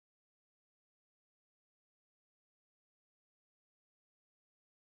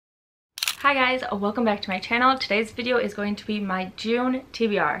Hi guys, welcome back to my channel. Today's video is going to be my June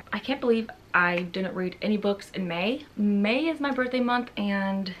TBR. I can't believe I didn't read any books in May. May is my birthday month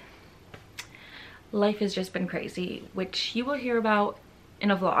and life has just been crazy, which you will hear about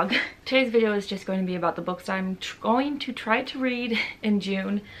in a vlog. Today's video is just going to be about the books I'm going to try to read in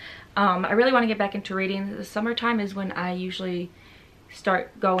June. I really want to get back into reading. The summertime is when I usually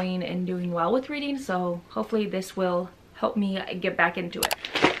start going and doing well with reading, so hopefully this will help me get back into it.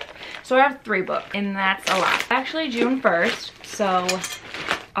 So I have 3 books, and that's a lot. Actually, June 1st, so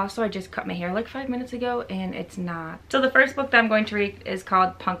also I just cut my hair like 5 minutes ago, and it's not. So the first book that I'm going to read is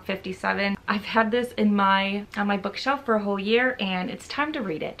called Punk 57. I've had this on my bookshelf for a whole year, and it's time to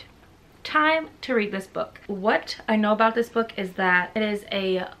read it. Time to read this book. What I know about this book is that it is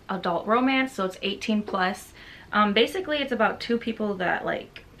a adult romance, so it's 18 plus. Basically, it's about 2 people that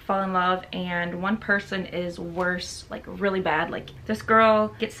like fall in love, and one person is worse, like really bad. Like this girl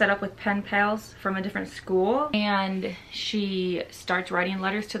gets set up with pen pals from a different school, and she starts writing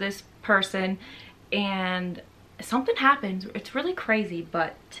letters to this person, and something happens. It's really crazy,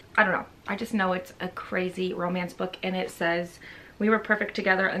 but I don't know. I just know it's a crazy romance book, and it says we were perfect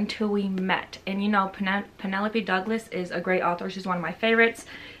together until we met. And you know, Penelope Douglas is a great author. She's one of my favorites,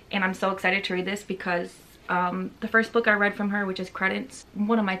 and I'm so excited to read this because the first book I read from her, which is Credence,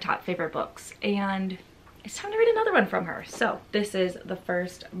 one of my top favorite books, and it's time to read another one from her. So this is the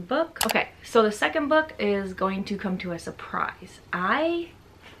first book. Okay, so the second book is going to come to a surprise. I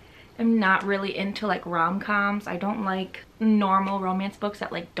am not really into like rom-coms. I don't like normal romance books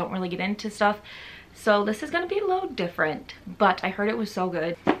that like don't really get into stuff. So this is gonna be a little different, but I heard it was so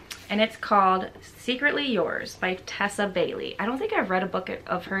good. And it's called Secretly Yours by Tessa Bailey. I don't think I've read a book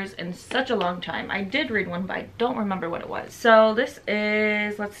of hers in such a long time. I did read one, but I don't remember what it was. So this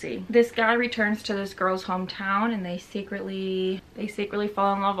is, let's see. This guy returns to this girl's hometown, and they secretly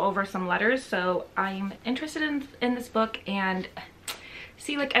fall in love over some letters. So I'm interested in this book, and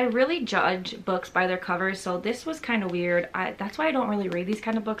see, like, I really judge books by their covers, so this was kind of weird. That's why I don't really read these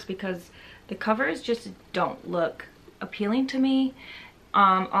kind of books, because the covers just don't look appealing to me.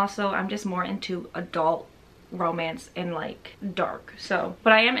 Also, I'm just more into adult romance and like dark, so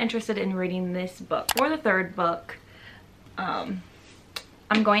but I am interested in reading this book. For the third book, I'm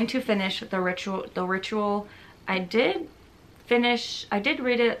going to finish The Ritual. I did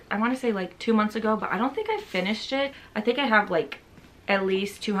read it, I want to say like 2 months ago, but I don't think I finished it. I think I have like at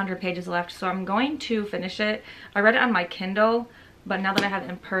least 200 pages left, so I'm going to finish it. I read it on my Kindle, but now that I have it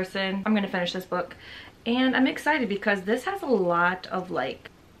in person, I'm going to finish this book. And I'm excited because this has a lot of like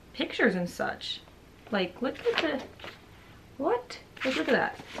pictures and such. Like, look at the, what? Like, look at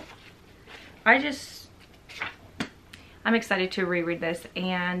that. I'm excited to reread this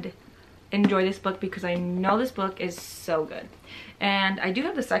and enjoy this book because I know this book is so good. And I do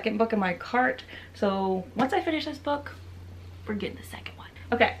have the second book in my cart, so once I finish this book, we're getting the second one.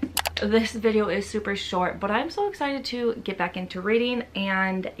 Okay, this video is super short, but I'm so excited to get back into reading.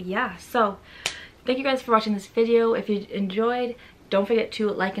 And yeah, so thank you guys for watching this video. If you enjoyed, don't forget to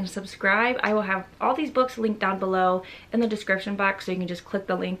like and subscribe. I will have all these books linked down below in the description box, so you can just click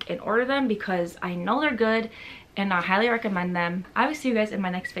the link and order them because I know they're good and I highly recommend them. I will see you guys in my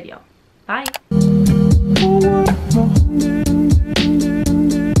next video. Bye.